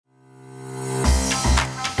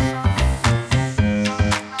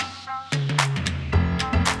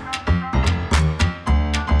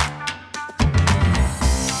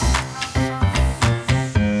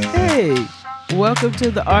welcome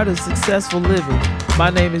to the Art of Successful Living.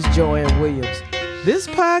 My name is Joanne Williams. This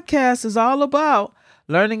podcast is all about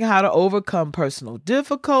learning how to overcome personal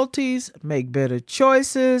difficulties, make better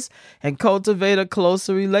choices, and cultivate a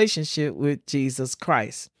closer relationship with Jesus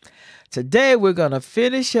Christ. Today, we're going to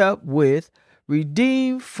finish up with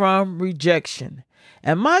Redeemed from Rejection.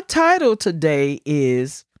 And my title today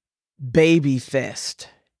is Baby Fest.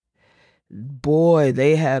 Boy,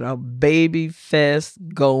 they had a baby fest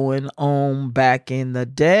going on back in the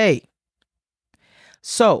day.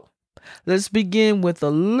 So, let's begin with a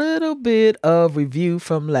little bit of review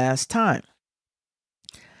from last time.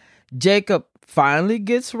 Jacob finally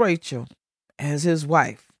gets Rachel as his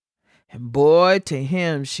wife. And boy, to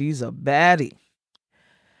him, she's a baddie.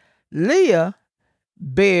 Leah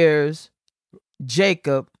bears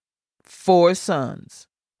Jacob 4 sons: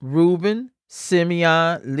 Reuben,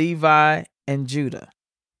 Simeon, Levi, and Judah.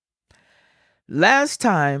 Last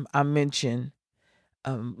time I mentioned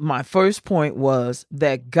my first point was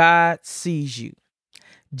that God sees you.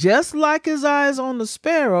 Just like his eye is on the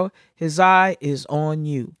sparrow, his eye is on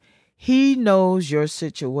you. He knows your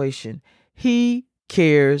situation. He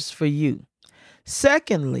cares for you.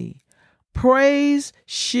 Secondly, praise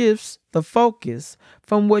shifts the focus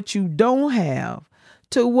from what you don't have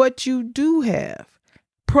to what you do have.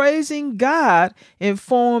 Praising God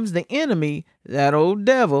informs the enemy, that old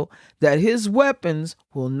devil, that his weapons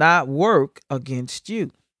will not work against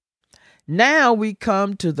you. Now we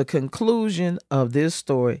come to the conclusion of this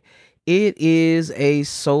story. It is a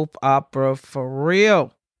soap opera for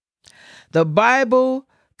real. The Bible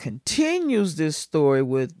continues this story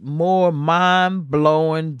with more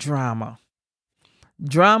mind-blowing drama.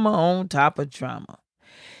 Drama on top of drama.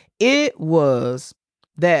 It was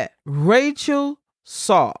that Rachel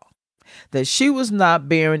saw that she was not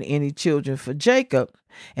bearing any children for Jacob,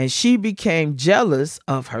 and she became jealous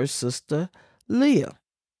of her sister Leah.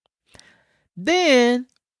 Then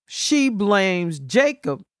she blames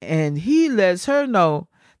Jacob, and he lets her know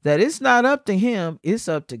that it's not up to him, it's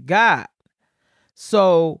up to God.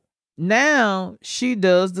 So now she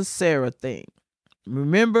does the Sarah thing.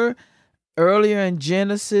 Remember earlier in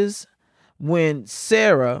Genesis, when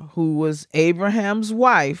Sarah, who was Abraham's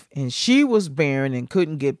wife, and she was barren and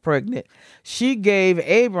couldn't get pregnant, she gave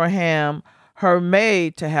Abraham her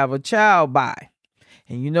maid to have a child by.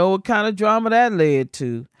 And you know what kind of drama that led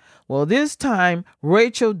to? Well, this time,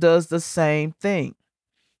 Rachel does the same thing.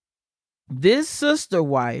 This sister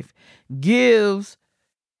wife gives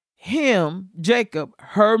him, Jacob,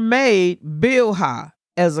 her maid, Bilhah,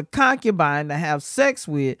 as a concubine to have sex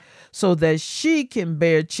with so that she can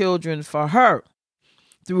bear children for her.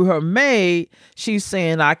 Through her maid, she's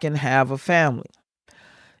saying, I can have a family.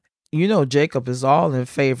 You know, Jacob is all in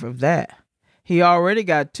favor of that. He already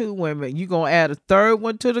got 2 women. You gonna add a 3rd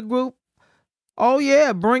one to the group? Oh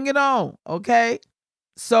yeah, bring it on. Okay.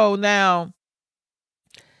 So now,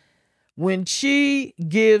 when she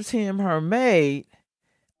gives him her maid,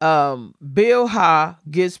 Bilhah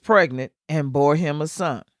gets pregnant and bore him a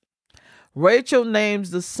son. Rachel names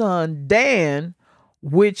the son Dan,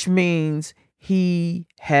 which means he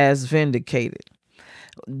has vindicated.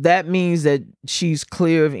 That means that she's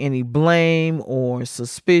clear of any blame or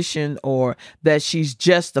suspicion, or that she's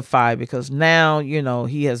justified because now,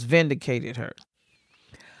 he has vindicated her.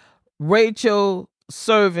 Rachel's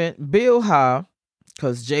servant Bilhah,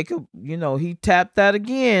 because Jacob, he tapped that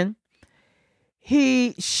again.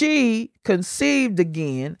 She conceived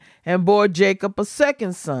again and bore Jacob a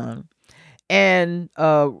 2nd son. And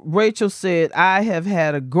Rachel said, I have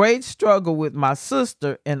had a great struggle with my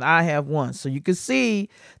sister and I have won. So you can see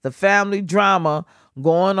the family drama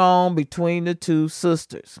going on between the 2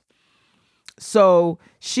 sisters. So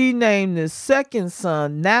she named this 2nd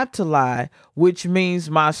son Naphtali, which means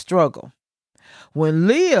my struggle. When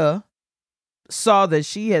Leah saw that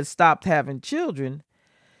she had stopped having children,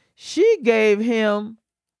 she gave him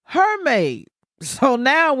her maid. So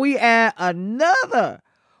now we add another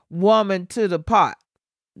woman to the pot.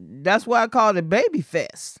 That's why I call it Baby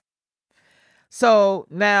Fest. So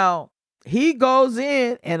now he goes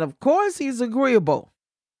in, and of course he's agreeable.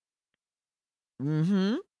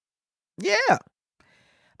 Yeah.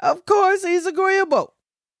 Of course he's agreeable.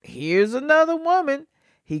 Here's another woman.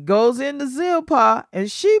 He goes into Zilpah,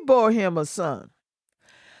 and she bore him a son.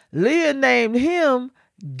 Leah named him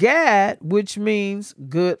Gad, which means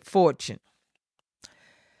good fortune.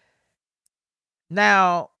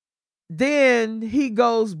 Now, then he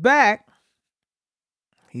goes back.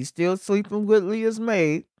 He's still sleeping with Leah's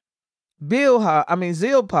maid,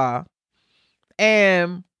 Zilpah,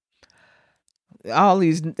 and all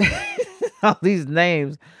these all these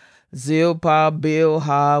names. Zilpah,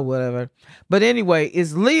 Bilhah, whatever. But anyway,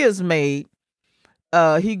 it's Leah's maid.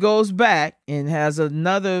 He goes back and has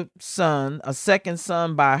another son, a second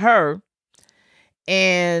son by her,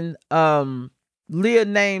 and Leah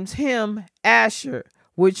names him Asher,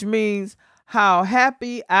 which means how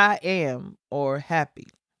happy I am, or happy.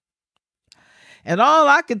 And all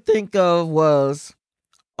I could think of was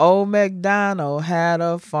old MacDonald had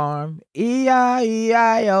a farm,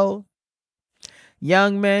 E-I-E-I-O.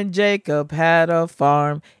 Young man Jacob had a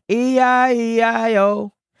farm,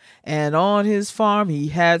 E-I-E-I-O. And on his farm he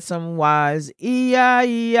had some wives,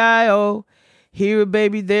 E-I-E-I-O. Here a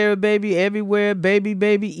baby, there a baby, everywhere baby,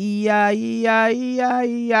 baby, E-I-E-I-E-I-E-I-O.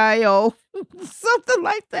 Something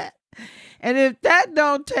like that. And if that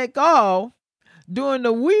don't take all, during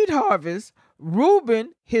the wheat harvest,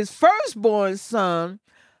 Reuben, his firstborn son,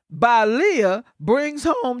 by Leah, brings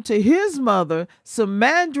home to his mother some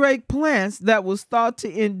mandrake plants that was thought to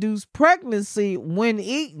induce pregnancy when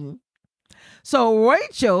eaten. So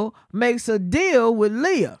Rachel makes a deal with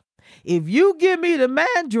Leah. If you give me the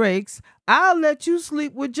mandrakes, I'll let you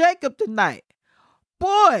sleep with Jacob tonight.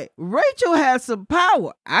 Boy, Rachel has some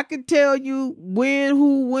power. I can tell you when,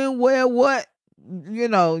 who, when, where, what,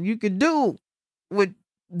 you can do with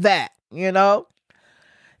that,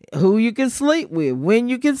 who you can sleep with, when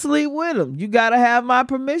you can sleep with them. You got to have my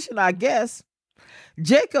permission, I guess.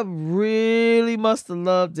 Jacob really must have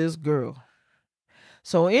loved this girl.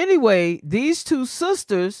 So anyway, these two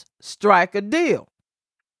sisters strike a deal.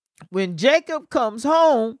 When Jacob comes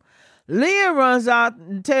home, Leah runs out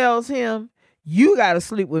and tells him, you got to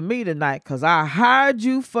sleep with me tonight because I hired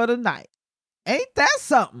you for the night. Ain't that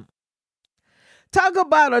something? Talk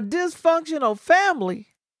about a dysfunctional family.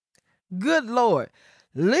 Good Lord.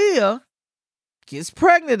 Leah gets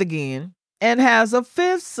pregnant again and has a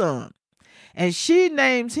fifth son. And she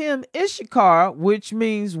names him Issachar, which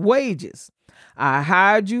means wages. I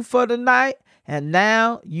hired you for the night, and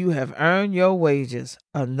now you have earned your wages.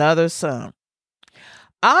 Another son.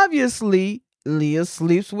 Obviously, Leah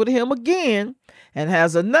sleeps with him again and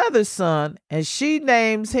has another son, and she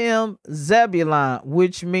names him Zebulun,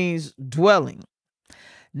 which means dwelling.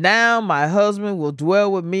 Now my husband will dwell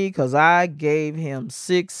with me because I gave him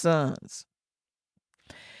 6 sons.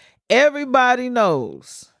 Everybody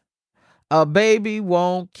knows a baby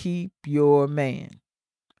won't keep your man.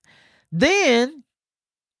 Then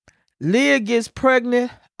Leah gets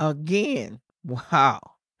pregnant again. Wow.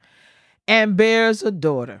 And bears a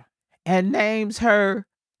daughter and names her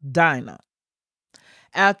Dinah.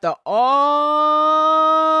 After all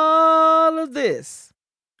of this,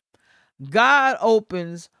 God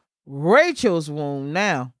opens Rachel's womb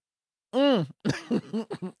now. And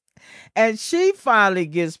she finally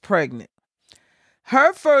gets pregnant.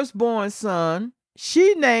 Her firstborn son,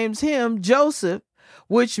 she names him Joseph,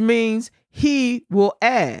 which means he will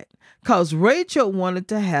add, because Rachel wanted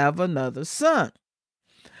to have another son.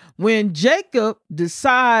 When Jacob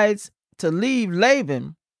decides to leave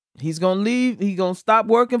Laban, he's going to leave. He's going to stop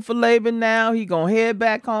working for Laban now. He's going to head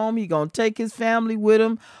back home. He's going to take his family with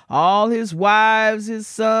him, all his wives, his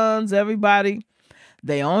sons, everybody.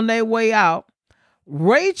 They on their way out.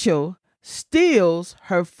 Rachel steals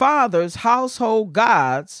her father's household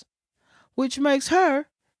gods, which makes her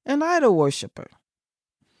an idol worshiper.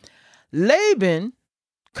 Laban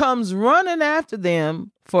comes running after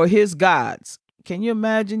them for his gods. Can you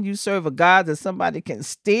imagine you serve a God that somebody can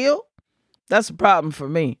steal? That's a problem for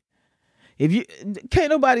me. Can't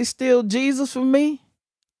nobody steal Jesus from me.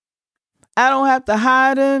 I don't have to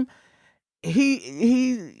hide him.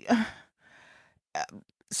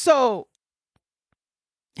 So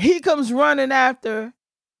he comes running after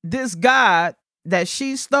this God that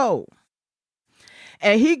she stole.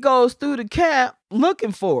 And he goes through the camp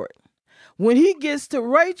looking for it. When he gets to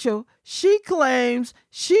Rachel, she claims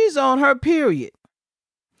she's on her period.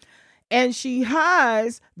 And she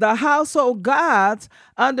hides the household gods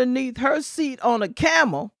underneath her seat on a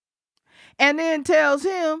camel and then tells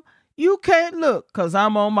him, you can't look because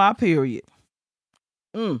I'm on my period.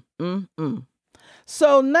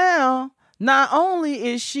 So now, not only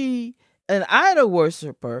is she an idol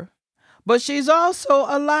worshiper, but she's also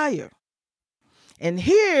a liar. And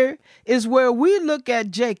here is where we look at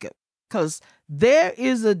Jacob, because there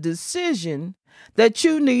is a decision that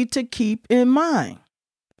you need to keep in mind.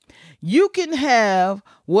 You can have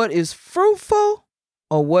what is fruitful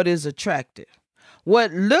or what is attractive,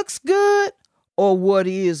 what looks good or what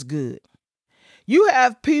is good. You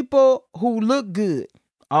have people who look good.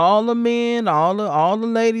 All the men, all the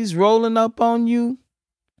ladies rolling up on you,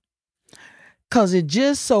 because it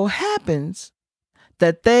just so happens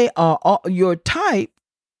that they are your type,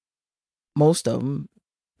 most of them,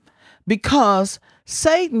 because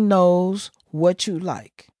Satan knows what you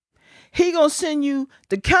like. He gonna send you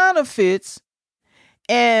the counterfeits,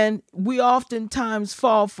 and we oftentimes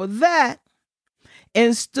fall for that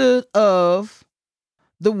instead of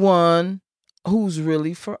the one who's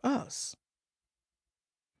really for us,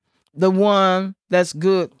 the one that's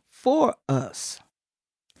good for us.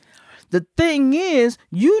 The thing is,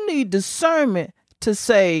 you need discernment to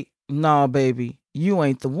say, "Nah, baby, you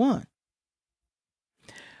ain't the one."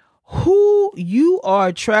 Who you are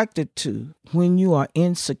attracted to when you are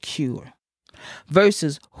insecure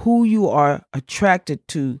versus who you are attracted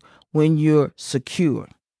to when you're secure.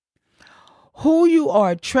 Who you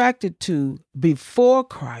are attracted to before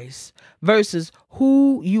Christ versus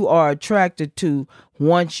who you are attracted to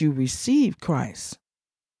once you receive Christ.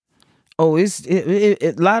 Oh,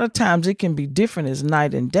 a lot of times it can be different as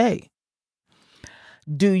night and day.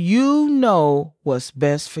 Do you know what's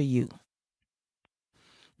best for you?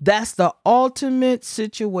 That's the ultimate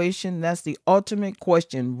situation. That's the ultimate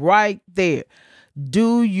question right there.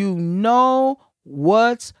 Do you know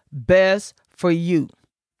what's best for you?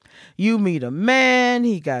 You meet a man,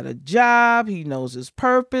 he got a job, he knows his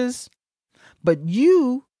purpose, but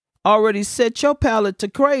you already set your palate to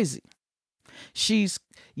crazy.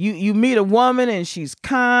 You meet a woman and she's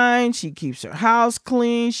kind, she keeps her house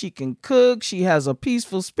clean, she can cook, she has a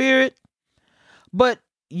peaceful spirit, but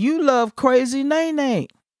you love crazy nay.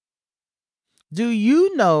 Do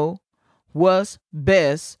you know what's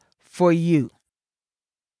best for you?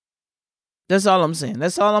 That's all I'm saying.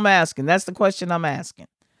 That's all I'm asking. That's the question I'm asking.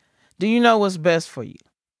 Do you know what's best for you?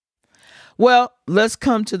 Well, let's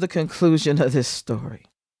come to the conclusion of this story,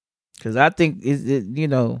 because I think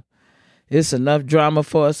it's enough drama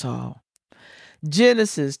for us all.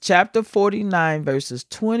 Genesis chapter 49 verses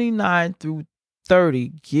 29 through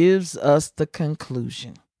 30 gives us the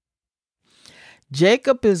conclusion.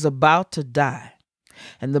 Jacob is about to die,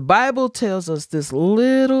 and the Bible tells us this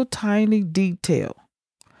little tiny detail,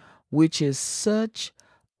 which is such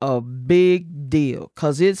a big deal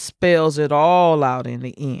because it spells it all out in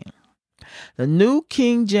the end. The New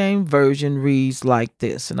King James Version reads like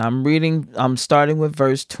this, and I'm starting with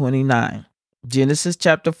verse 29. Genesis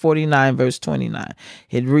chapter 49, verse 29.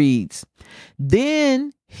 It reads,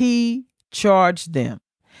 "Then he charged them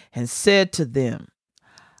and said to them,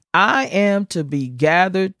 I am to be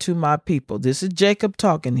gathered to my people." This is Jacob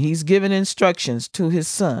talking. He's giving instructions to his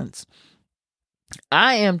sons.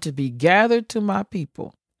 "I am to be gathered to my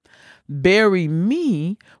people. Bury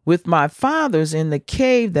me with my fathers in the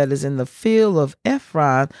cave that is in the field of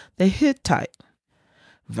Ephron the Hittite."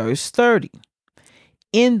 Verse 30.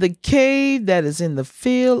 "In the cave that is in the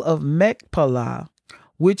field of Machpelah,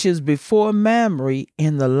 which is before Mamre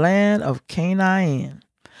in the land of Canaan,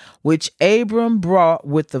 which Abram brought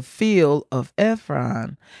with the field of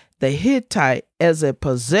Ephron the Hittite as a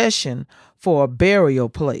possession for a burial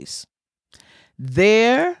place.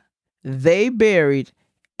 There they buried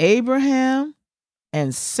Abraham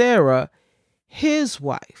and Sarah, his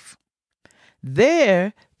wife.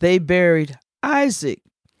 There they buried Isaac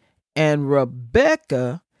and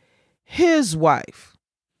Rebekah, his wife.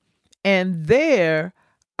 And there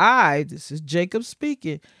this is Jacob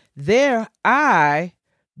speaking, there I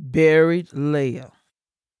buried Leah."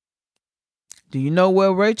 Do you know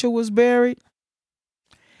where Rachel was buried?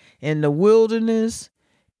 In the wilderness,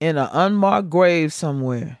 in an unmarked grave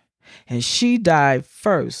somewhere. And she died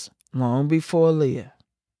first, long before Leah.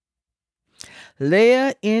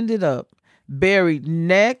 Leah ended up buried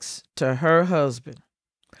next to her husband.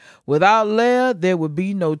 Without Leah, there would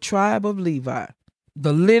be no tribe of Levi.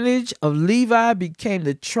 The lineage of Levi became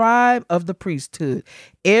the tribe of the priesthood.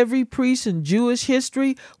 Every priest in Jewish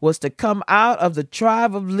history was to come out of the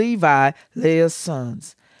tribe of Levi, Leah's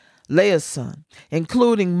son,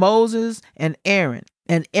 including Moses and Aaron.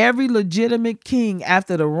 And every legitimate king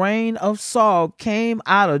after the reign of Saul came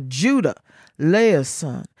out of Judah, Leah's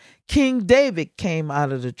son. King David came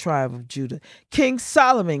out of the tribe of Judah. King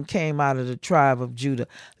Solomon came out of the tribe of Judah,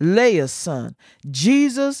 Leah's son.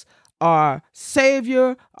 Jesus, our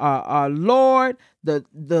Savior, our Lord, the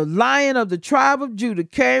Lion of the tribe of Judah,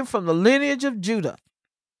 came from the lineage of Judah,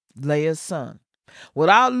 Leah's son.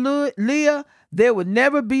 Without Leah, there would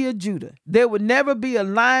never be a Judah. There would never be a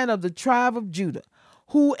Lion of the tribe of Judah.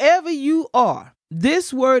 Whoever you are,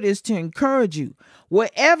 this word is to encourage you.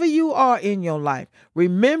 Wherever you are in your life,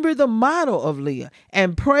 remember the motto of Leah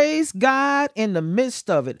and praise God in the midst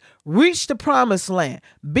of it. Reach the promised land.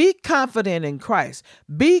 Be confident in Christ.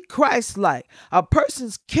 Be Christ-like. A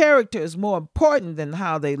person's character is more important than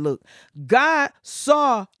how they look. God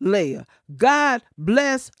saw Leah. God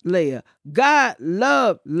blessed Leah. God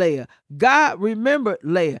loved Leah. God remembered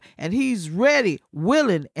Leah, and he's ready,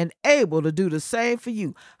 willing, and able to do the same for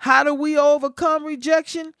you. How do we overcome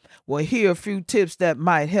rejection? Well, here are a few tips that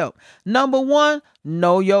might help. Number 1,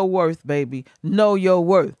 know your worth, baby. Know your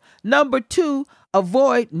worth. Number 2,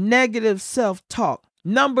 avoid negative self-talk.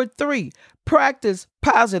 Number 3, practice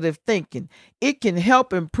positive thinking. It can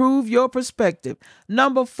help improve your perspective.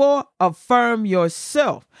 Number 4, affirm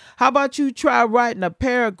yourself. How about you try writing a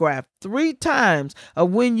paragraph 3 times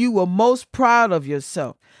of when you were most proud of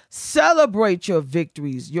yourself? Celebrate your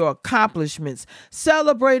victories, your accomplishments.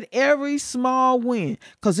 Celebrate every small win,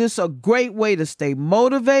 because it's a great way to stay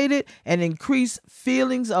motivated and increase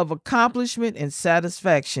feelings of accomplishment and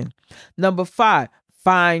satisfaction. Number 5,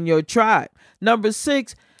 find your tribe. Number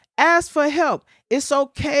 6, ask for help. It's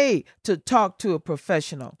okay to talk to a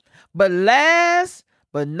professional. But last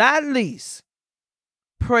but not least,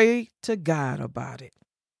 pray to God about it.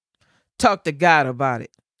 Talk to God about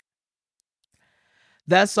it.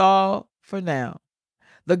 That's all for now.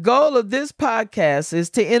 The goal of this podcast is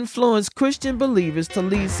to influence Christian believers to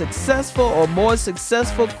lead successful or more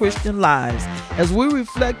successful Christian lives as we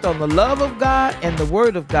reflect on the love of God and the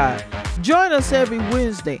Word of God. Join us every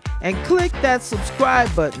Wednesday and click that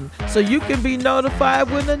subscribe button so you can be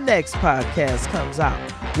notified when the next podcast comes out.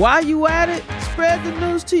 While you at it, spread the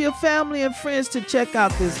news to your family and friends to check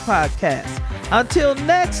out this podcast. Until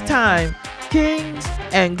next time, kings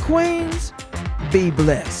and queens, be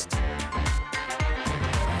blessed.